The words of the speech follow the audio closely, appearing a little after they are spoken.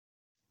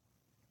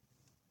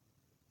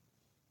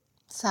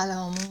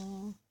سلام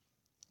و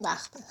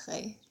وقت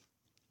بخیر.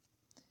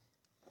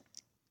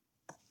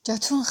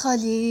 جاتون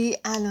خالی.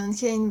 الان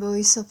که این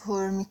وایس رو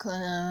پر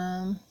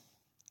میکنم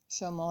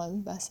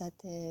شمال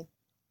وسط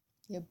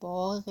یه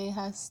باغی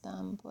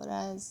هستم پر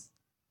از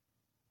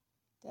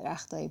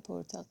درختای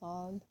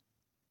پرتقال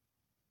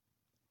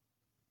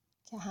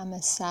که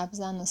همه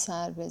سبزن و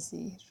سر به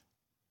زیر.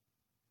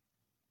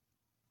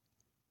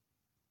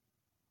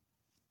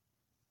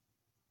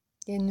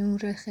 یه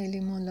نور خیلی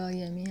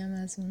ملایمی هم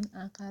از اون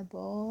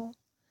عقبا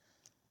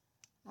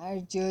هر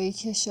جایی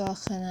که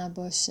شاخه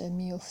نباشه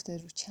میفته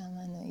رو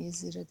چمنای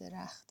زیر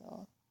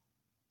درختا.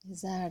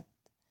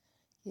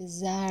 یه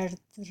زرد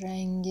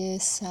رنگ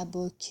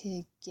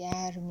سبک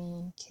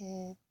گرمی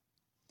که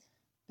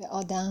به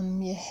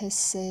آدم یه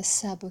حس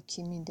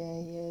سبکی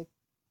میده،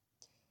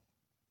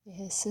 یه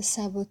حس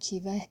سبکی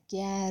و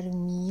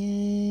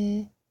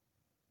گرمی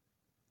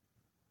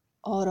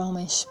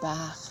آرامش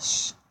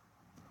بخش.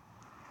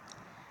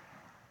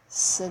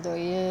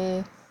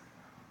 صدای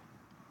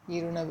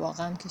بیرون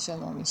باغم که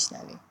شما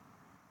میشنوید.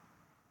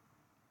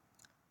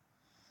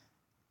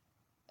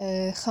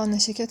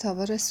 خوانش کتاب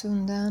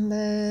رسوندم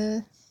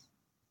به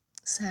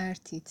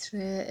سرتیتر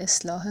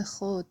اصلاح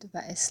خود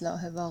و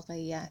اصلاح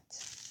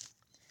واقعیت،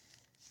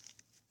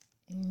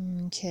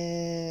 این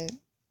که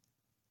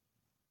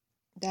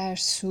در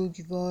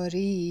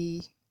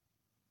سوگواری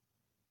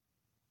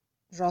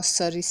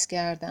راستاریس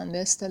کردن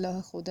به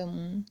اصطلاح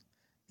خودمون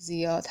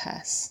زیاد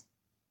هست.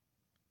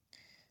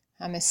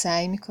 همه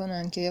سعی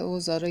میکنن که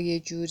اوضاع رو یه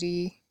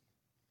جوری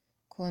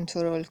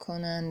کنترل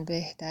کنن،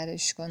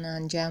 بهترش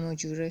کنن، جمع و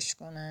جورش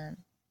کنن.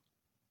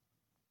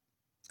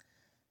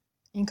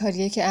 این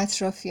کاریه که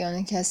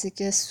اطرافیان کسی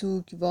که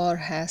سوگوار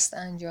هست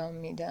انجام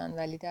میدن،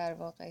 ولی در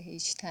واقع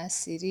هیچ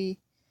تأثیری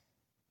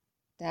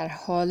در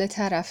حال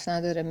طرف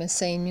نداره.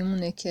 مثل این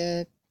میمونه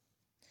که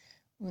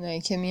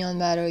اونایی که میان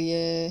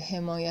برای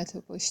حمایت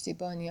و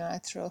پشتیبانی و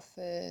اطراف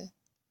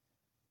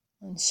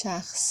اون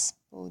شخص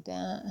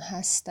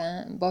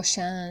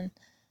باشن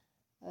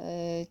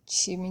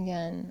چی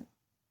میگن،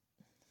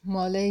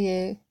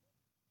 ماله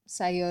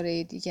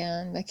سیاره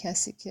دیگن و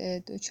کسی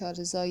که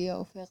دچار ضایعه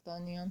و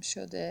فقدانی هم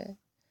شده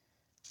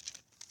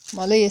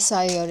ماله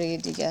سیاره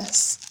دیگه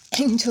است.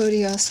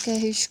 اینطوری است که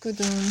هیچ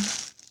کدوم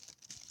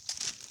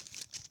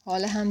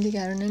حال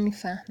همدیگر رو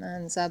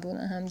نمیفهمن، زبون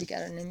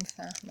همدیگر رو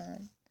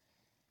نمیفهمن،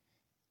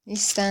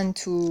 نیستن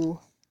تو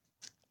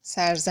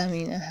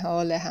سرزمین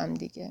حال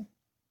همدیگه.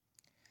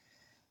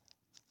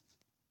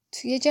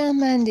 توی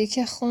جمع‌بندی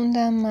که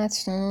خوندم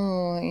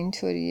متنو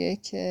اینطوریه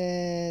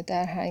که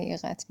در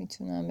حقیقت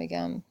میتونم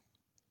بگم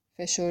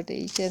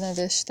فشرده‌ای که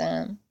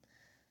نوشتم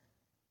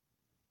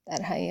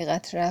در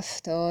حقیقت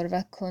رفتار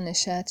و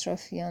کنش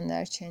اطرافیان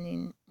در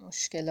چنین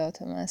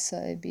مشکلات و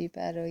مصائبی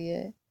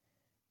برای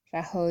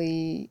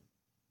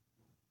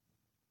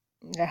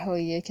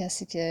رهایی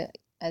کسی که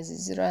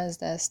عزیزی رو از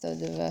دست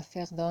داده و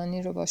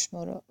فقدانی رو باش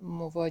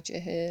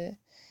مواجهه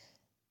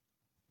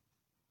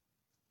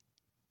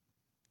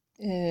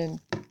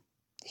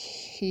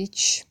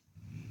هیچ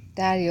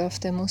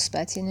دریافت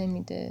مثبتی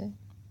نمیده.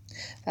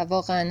 و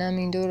واقعا هم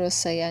این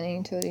درسته، یعنی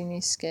اینطوری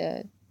نیست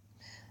که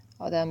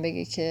آدم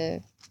بگه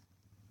که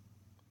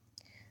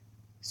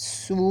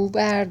سو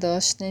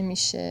برداشت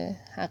نمیشه.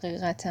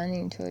 حقیقتا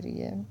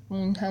اینطوریه.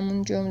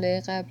 همون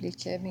جمله قبلی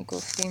که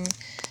میگفتیم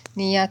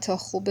نیت ها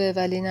خوبه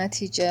ولی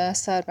نتیجه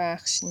اثر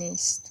بخش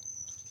نیست.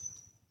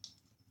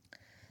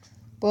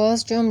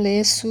 باز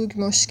جمله سوگ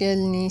مشکل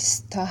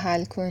نیست تا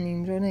حل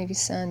کنیم رو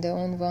نویسنده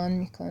عنوان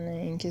میکنه.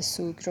 اینکه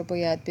سوگ رو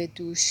باید به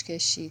دوش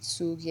کشید.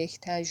 سوگ یک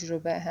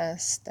تجربه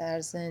هست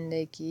در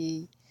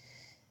زندگی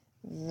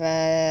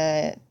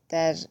و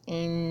در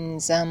این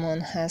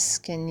زمان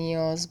هست که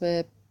نیاز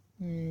به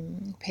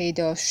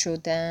پیدا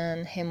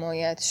شدن،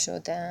 حمایت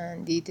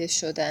شدن، دیده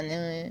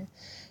شدن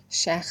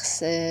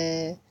شخص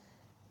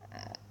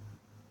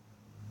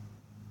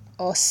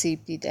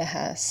آسیب دیده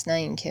هست، نه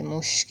اینکه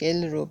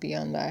مشکل رو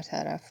بیان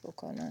برطرف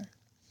بکنن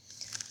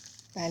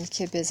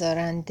بلکه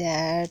بذارن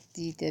درد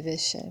دیده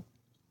بشه.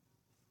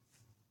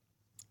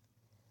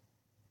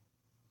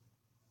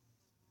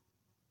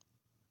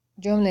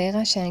 جمله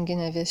قشنگی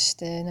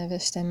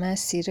نوشته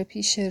مسیر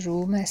پیش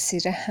رو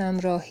مسیر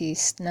همراهی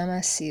است نه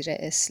مسیر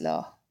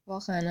اصلاح.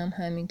 واقعا هم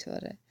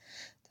همینطوره.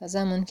 تا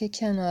زمان که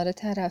کنار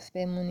طرف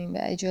بمونیم و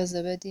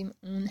اجازه بدیم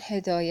اون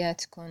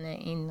هدایت کنه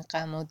این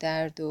غم و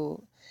درد و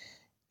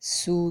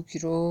سوگ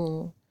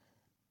رو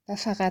و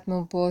فقط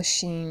ما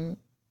باشیم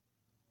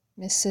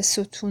مثل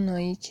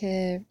ستونایی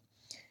که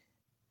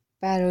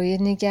برای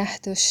نگه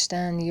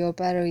داشتن یا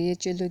برای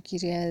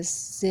جلوگیری از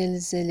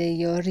زلزله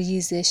یا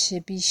ریزش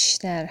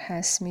بیشتر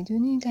هست.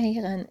 میدونین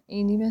دقیقا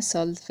اینی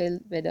مثال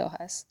ودا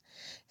هست.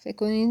 فکر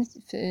کنین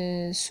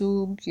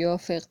سوگ یا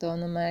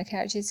فقدان و مرگ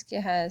هر چیزی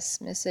که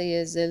هست مثل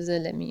یه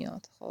زلزله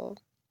میاد، خب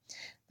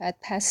بعد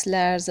پس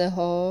لرزه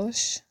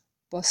هاش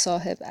با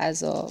صاحب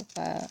عذاب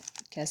و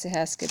کسی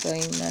هست که با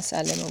این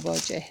مسئله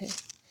مواجهه.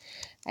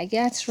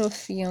 اگه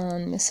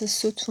اطرافیان مثل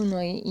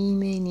ستونای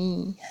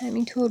ایمنی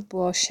همینطور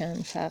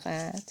باشن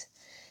فقط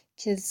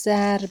که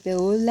ضربه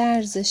و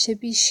لرزش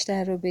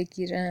بیشتر رو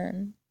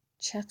بگیرن،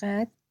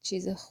 چقدر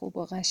چیز خوب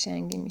و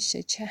قشنگی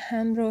میشه، چه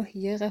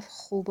همراهی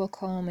خوب و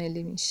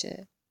کاملی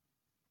میشه.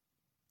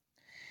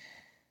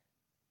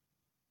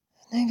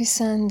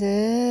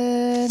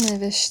 نویسنده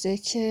نوشته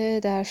که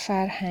در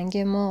فرهنگ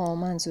ما،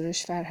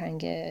 منظورش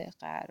فرهنگ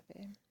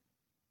غربه،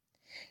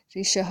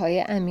 ریشه های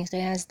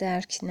عمیقی از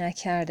درک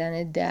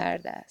نکردن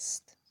درد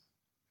است.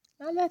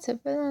 البته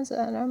به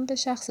نظرم به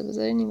شخص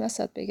بذارین این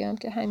وسط بگم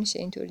که همیشه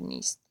اینطوری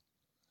نیست.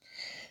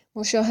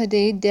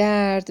 مشاهده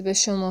درد به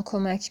شما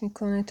کمک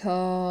میکنه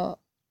تا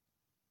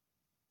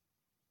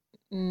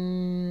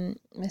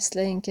مثل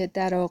اینکه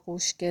در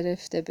آغوش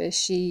گرفته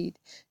بشید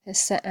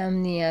حس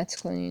امنیت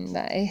کنین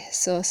و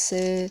احساس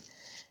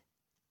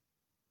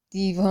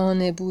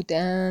دیوانه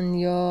بودن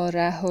یا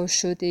رها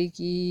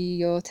شدگی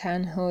یا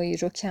تنهایی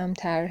رو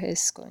کمتر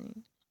حس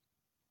کنین.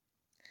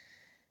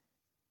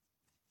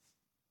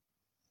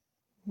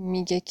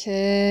 میگه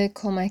که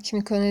کمک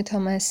میکنه تا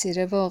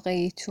مسیر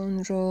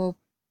واقعیتون رو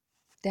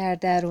در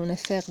درون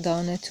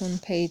فقدانتون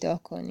پیدا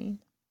کنین.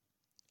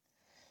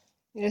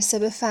 میرسه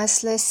به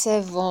فصل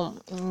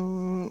سوم.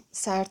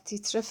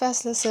 سرتیتر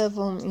فصل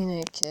سوم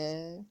اینه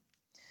که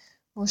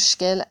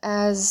مشکل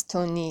از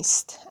تو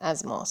نیست،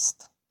 از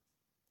ماست.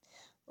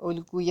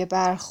 الگوی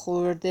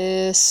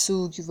برخورد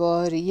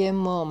سوگواری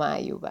ما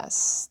معیوب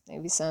است.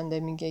 نویسنده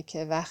میگه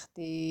که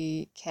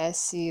وقتی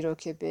کسی رو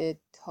که به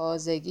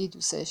تازگی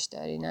دوستش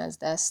دارین از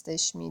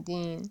دستش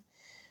میدین،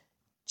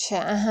 چه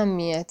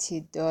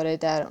اهمیتی داره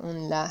در اون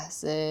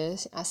لحظه؟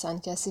 اصلا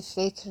کسی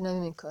فکر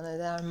نمیکنه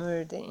در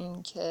مورد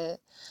این که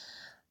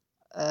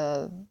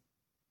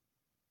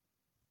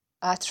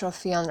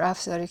اطرافیان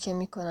رفتاری که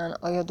میکنن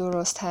آیا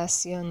درست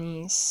هست یا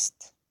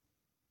نیست.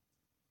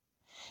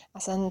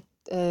 اصلا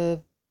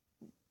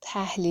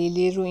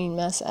تحلیلی رو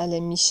این مسئله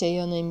میشه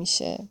یا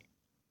نمیشه.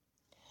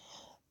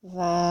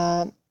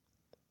 و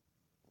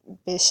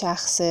به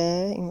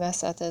شخصه این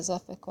وسط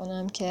اضافه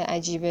کنم که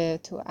عجیبه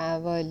تو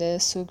اوایل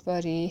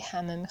سوگواری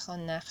همه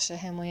میخوان نقش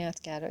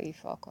حمایتگر رو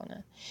ایفا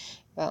کنن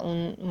و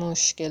اون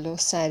مشکل رو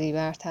سریع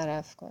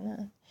برطرف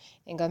کنن.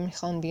 انگار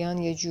میخوان بیان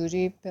یه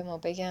جوری به ما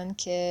بگن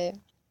که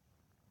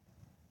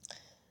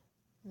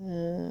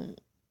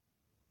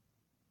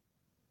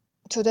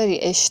تو داری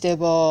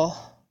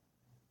اشتباه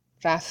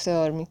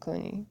رفتار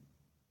میکنی.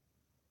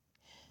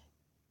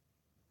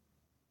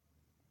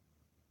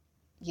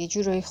 یه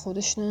جورایی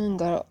خودشون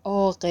انگار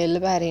عاقل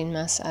بر این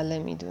مسئله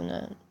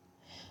میدونن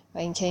و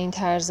اینکه این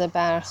طرز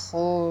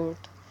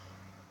برخورد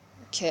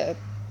که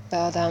به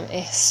آدم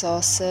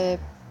احساس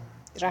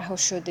رها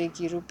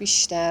شدگی رو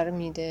بیشتر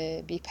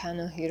میده،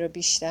 بی‌پناهی رو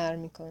بیشتر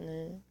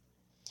میکنه.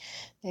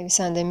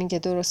 نویسنده میگه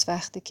درست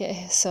وقتی که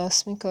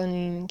احساس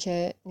میکنین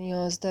که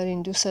نیاز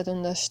دارین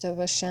دوستتون داشته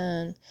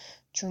باشن،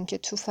 چون که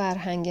تو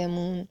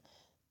فرهنگمون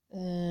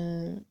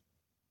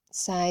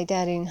سعی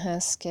در این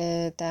هست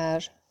که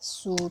در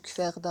سوگ،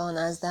 فقدان،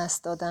 از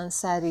دست دادن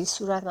سریع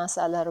صورت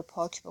مسئله رو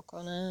پاک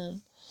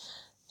بکنن،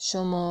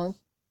 شما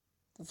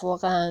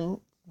واقعا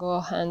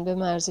گاهن به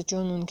مرز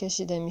جنون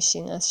کشیده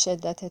میشین از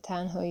شدت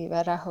تنهایی و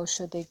رها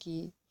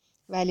شدگی.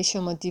 ولی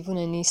شما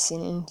دیوونه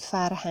نیستین، این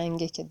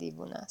فرهنگه که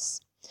دیوونه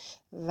است.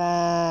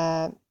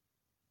 و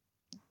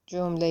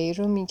جمله ای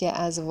رو میگه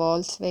از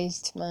والت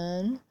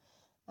ویتمن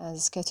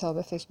از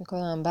کتاب فکر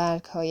میکنم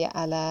برگ های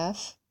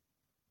علف: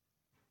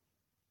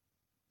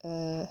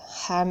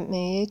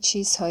 همه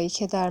چیزهایی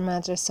که در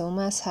مدرسه و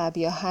مذهب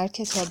یا هر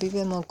کتابی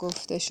به ما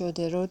گفته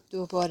شده رو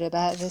دوباره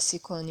بررسی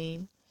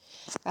کنیم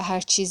و هر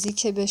چیزی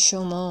که به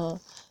شما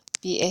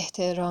بی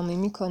احترامی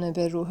میکنه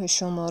به روح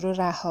شما رو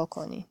رها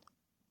کنین.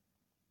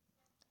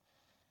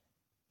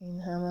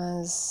 این هم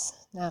از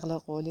نقل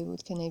قولی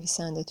بود که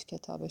نویسنده تو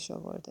کتابش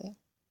آورده.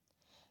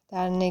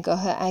 در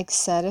نگاه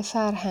اکثر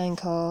فرهنگ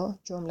ها،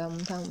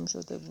 جملمون تموم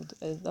شده بود،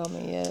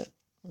 ادامه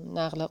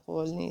نقل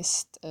قول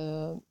نیست.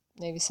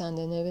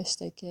 نویسنده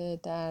نوشته که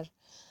در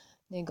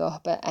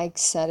نگاه به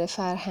اکثر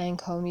فرهنگ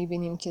ها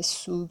میبینیم که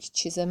سوگ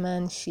چیز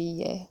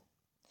منفیه.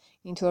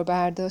 اینطور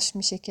برداشت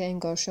میشه که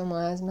انگار شما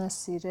از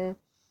مسیر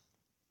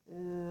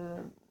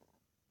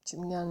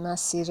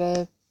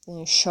مسیر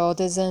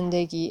شاد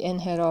زندگی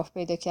انحراف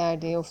پیدا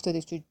کردی،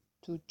 افتادی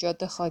تو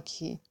جاده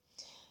خاکی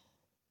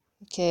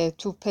که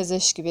تو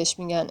پزشکی بهش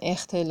میگن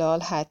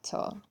اختلال. حتی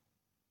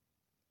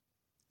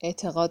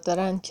اعتقاد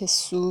دارن که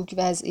سوگ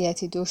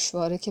وضعیتی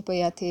دشواره که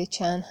باید طی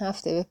چند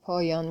هفته به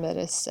پایان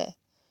برسه.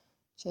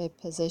 چه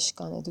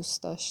پزشکان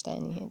دوست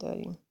داشتنی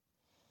داریم.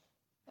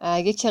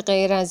 اگه که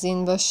غیر از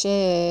این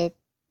باشه،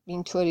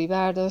 اینطوری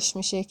برداشت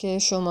میشه که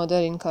شما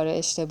دارین کار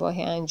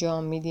اشتباهی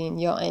انجام میدین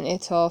یا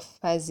انعطاف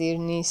پذیر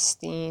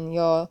نیستین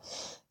یا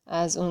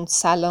از اون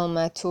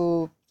سلامت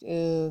و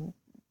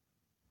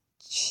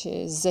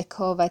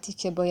ذکاوتی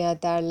که باید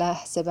در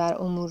لحظه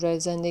بر امور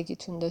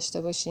زندگیتون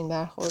داشته باشین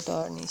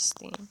برخوردار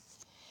نیستین،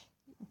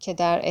 که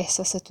در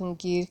احساستون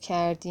گیر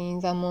کردین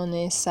و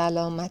مانع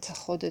سلامت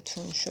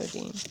خودتون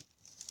شدین.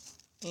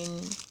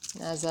 این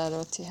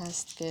نظراتی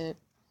هست که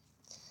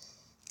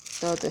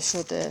داده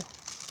شده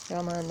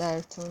یا من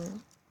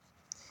درتون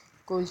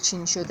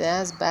گلچین شده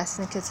از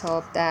بطن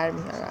کتاب در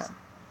میارم.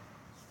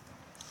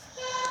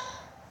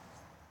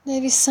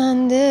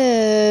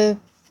 نویسنده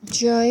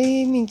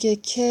جایی میگه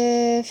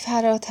که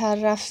فراتر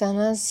رفتن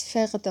از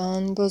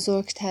فقدان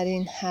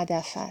بزرگترین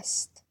هدف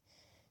است.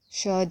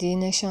 شادی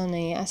نشانه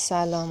ای از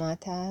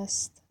سلامت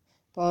است.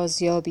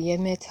 بازیابی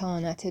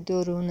متانت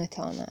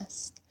درونتان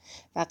است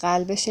و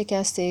قلب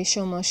شکسته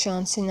شما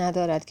شانسی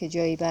ندارد که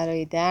جایی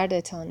برای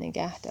دردتان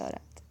نگه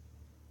دارد.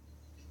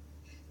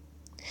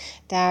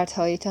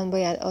 دردهایتان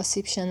باید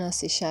آسیب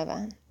شناسی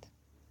شوند.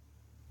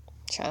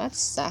 چقدر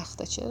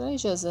سخته. چرا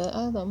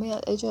آدم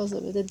باید اجازه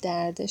بده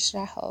دردش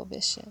رها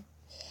بشه.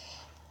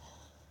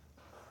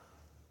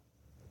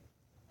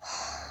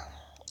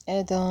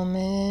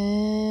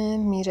 ادامه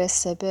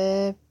میرسه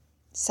به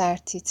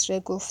سرتیتر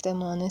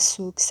گفتمان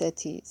سوگ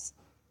ستیز.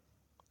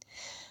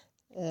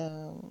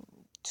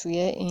 توی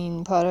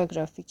این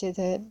پاراگرافی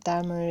که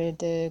در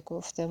مورد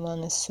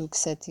گفتمان سوگ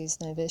ستیز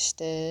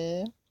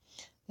نوشته،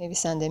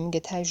 نویسنده میگه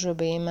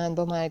تجربه من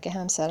با مرگ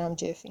همسرم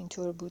جف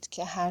اینطور بود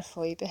که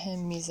حرفایی به هم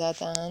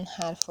میزدن،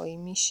 حرفایی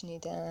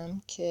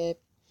میشنیدم که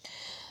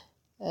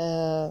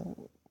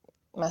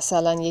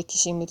مثلا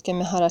یکیش این بود که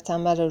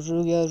مهارتم برای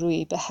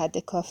رویارویی به حد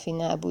کافی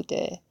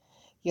نبوده،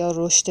 یا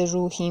رشد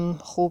روحیم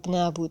خوب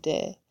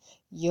نبوده،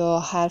 یا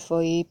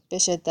حرفایی به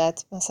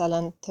شدت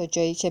مثلا تا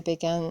جایی که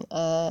بگن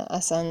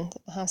اصلا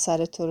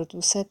همسر تو رو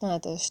دوست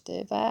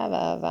نداشته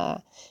و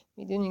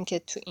میدونین که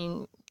تو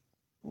این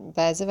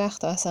بعضی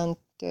وقتا اصلا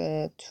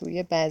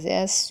توی بعضی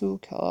از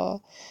سوگ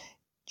ها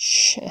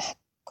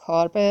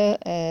کار به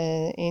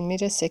این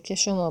میرسه که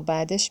شما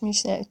بعدش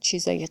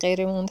چیزایی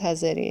غیر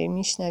منتظری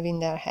میشنوین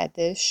در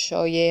حد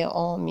شایعه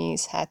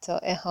آمیز، حتی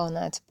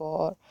اهانت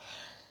بار.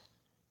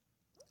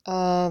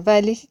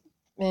 ولی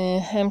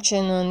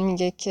همچنان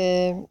میگه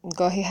که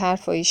گاهی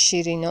حرفای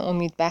شیرین و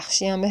امید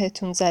بخشی هم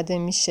بهتون زده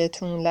میشه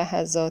تو اون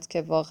لحظات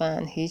که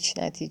واقعا هیچ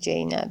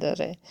نتیجه‌ای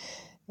نداره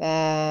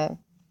و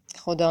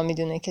خدا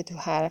میدونه که تو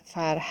هر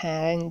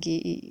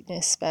فرهنگی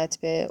نسبت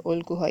به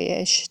الگوهای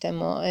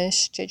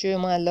اجتماعش چه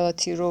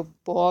جملاتی رو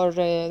بار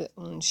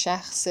اون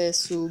شخص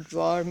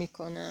سوگوار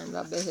میکنن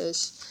و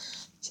بهش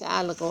چه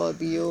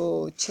القابی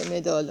و چه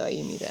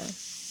مدالایی میرن.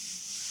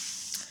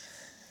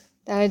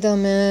 در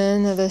ادامه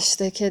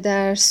نوشته که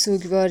در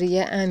سوگواری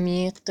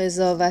عمیق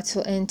قضاوت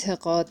و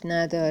انتقاد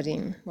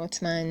نداریم.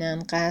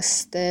 مطمئنم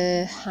قصد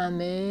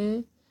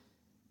همه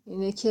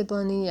اینه که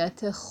با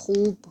نیت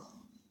خوب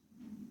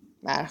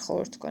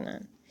برخورد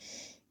کنن.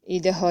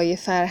 ایده های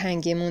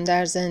فرهنگیمون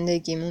در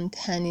زندگیمون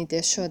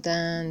تنیده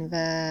شدن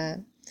و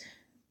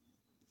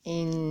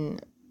این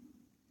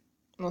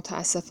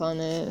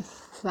متاسفانه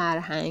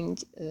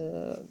فرهنگ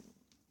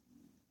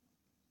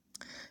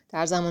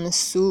در زمان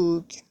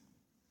سوگ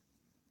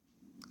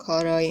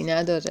کارایی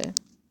نداره،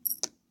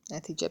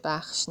 نتیجه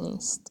بخش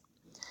نیست.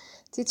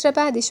 تیتر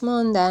بعدیش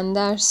ماندن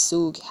در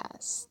سوگ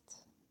هست.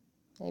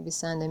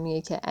 نویسنده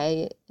میگه که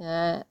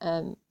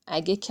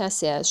اگه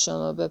کسی از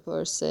شما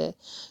بپرسه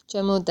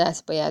چه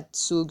مدت باید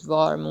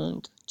سوگوار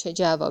موند، چه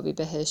جوابی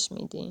بهش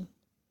میدین؟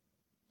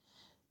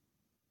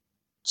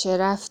 چه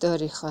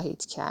رفتاری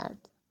خواهید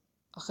کرد؟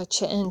 آخه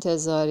چه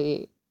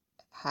انتظاری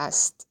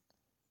هست؟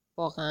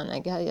 واقعا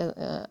اگر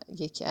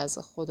یکی از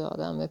خدا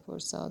آدم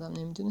بپرسه، آدم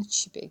نمیدونه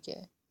چی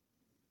بگه.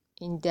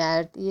 این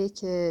دردیه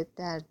که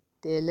در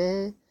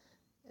دل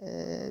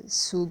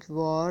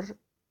سوگوار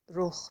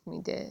رخ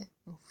میده،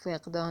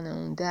 فقدان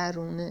اون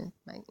درونه.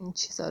 این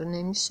چیزا رو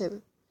نمیشه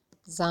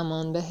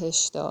زمان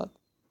بهش داد،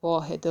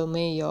 واحد و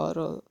معیار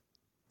و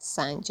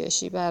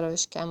سنجشی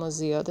براش کم و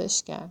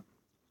زیادش کرد.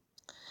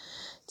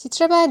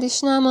 تیتر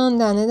بعدیش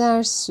نماندن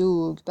در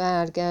سوگ،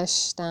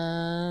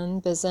 برگشتن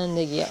به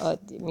زندگی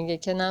عادی. میگه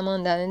که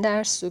نماندن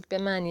در سوگ به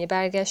معنی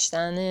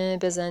برگشتن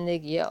به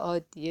زندگی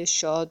عادی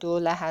شاد و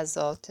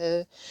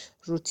لحظات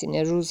روتین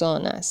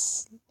روزانه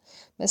است.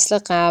 مثل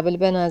قبل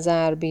به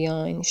نظر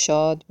بیاین،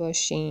 شاد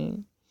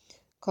باشین،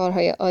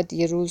 کارهای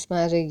عادی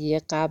روزمرگی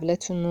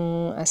قبلتون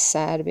رو از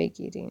سر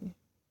بگیرین.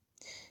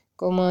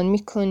 گمان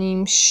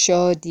میکنیم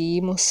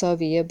شادی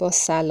مساویه با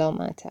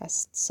سلامت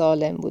است،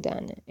 سالم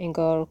بودنه.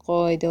 انگار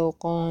قاعده و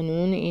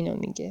قانون اینو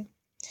میگه.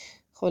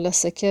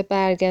 خلاصه که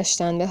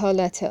برگشتن به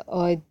حالت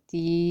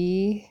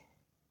عادی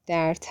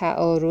در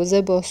تعارض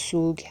با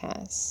سوگ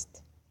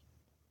هست.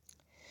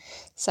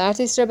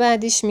 سرتیتر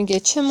بعدیش میگه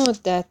چه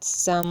مدت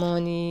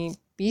زمانی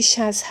بیش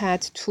از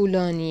حد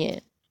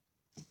طولانیه.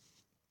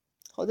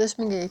 خودش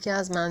میگه یکی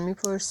از من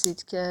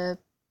میپرسید که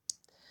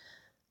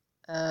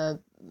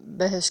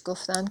بهش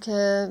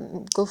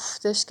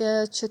گفتش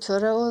که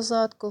چطوره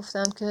اوضاعت؟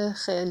 گفتم که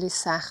خیلی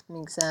سخت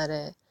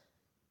میگذره.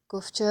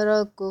 گفت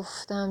چرا؟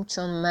 گفتم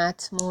چون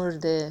مت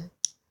مرده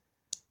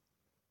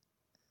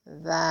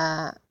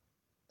و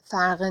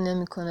فرق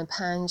نمیکنه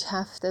 5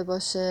 هفته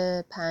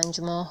باشه،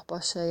 5 ماه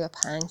باشه یا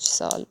 5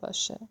 سال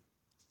باشه.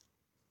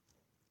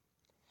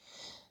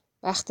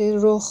 وقتی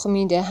رخ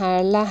میده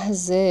هر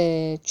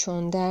لحظه،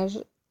 چون در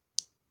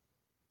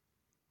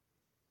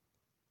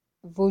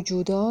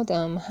وجود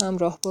آدم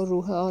همراه با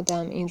روح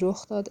آدم این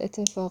رخ داد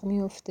اتفاق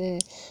میفته.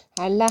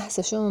 هر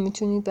لحظه شما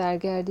میتونید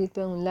برگردید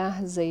به اون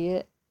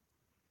لحظه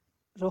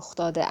رخ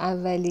داده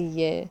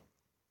اولیه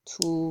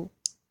تو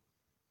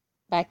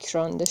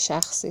بک‌گراند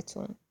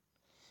شخصیتون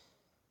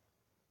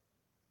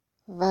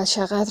و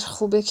چقدر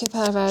خوبه که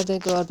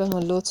پروردگار به ما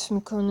لطف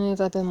میکنه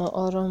و به ما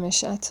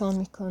آرامش عطا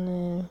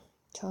میکنه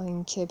تا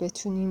اینکه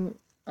بتونیم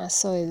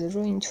مسائل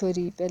رو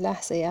اینطوری به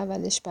لحظه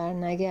اولش بر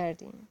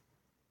نگردیم.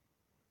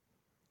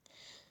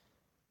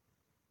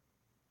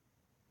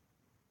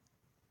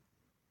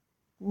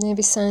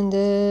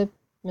 نویسنده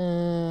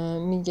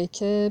میگه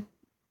که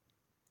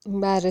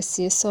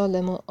بررسی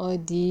سالم و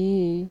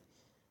عادی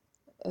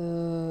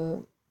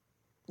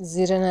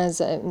زیر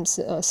نظر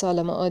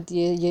سالم و عادی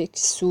یک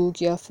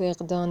سوگ یا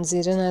فقدان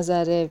زیر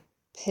نظر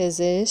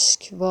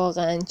پزشک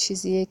واقعا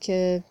چیزیه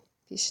که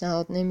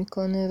پیشنهاد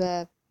نمیکنه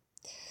و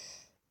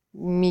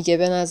میگه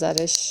به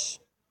نظرش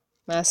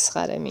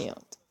مسخره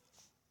میاد.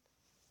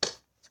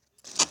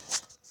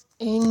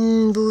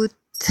 این بود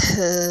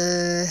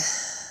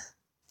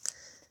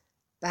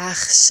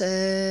بخش،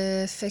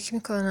 فکر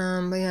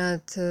میکنم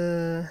باید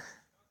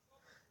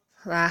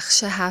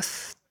بخش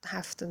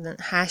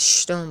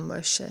هشتم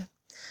باشه.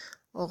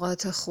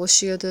 اوقات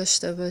خوشی رو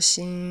داشته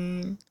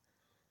باشین،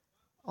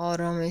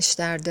 آرامش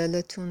در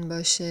دلتون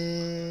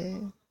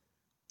باشه،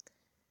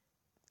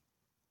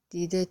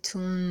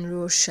 دیدتون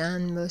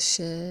روشن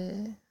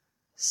باشه،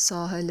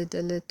 ساحل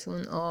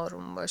دلتون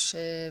آروم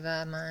باشه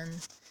و من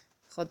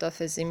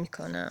خداحافظی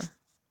میکنم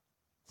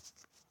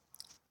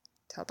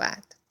تا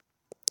بعد.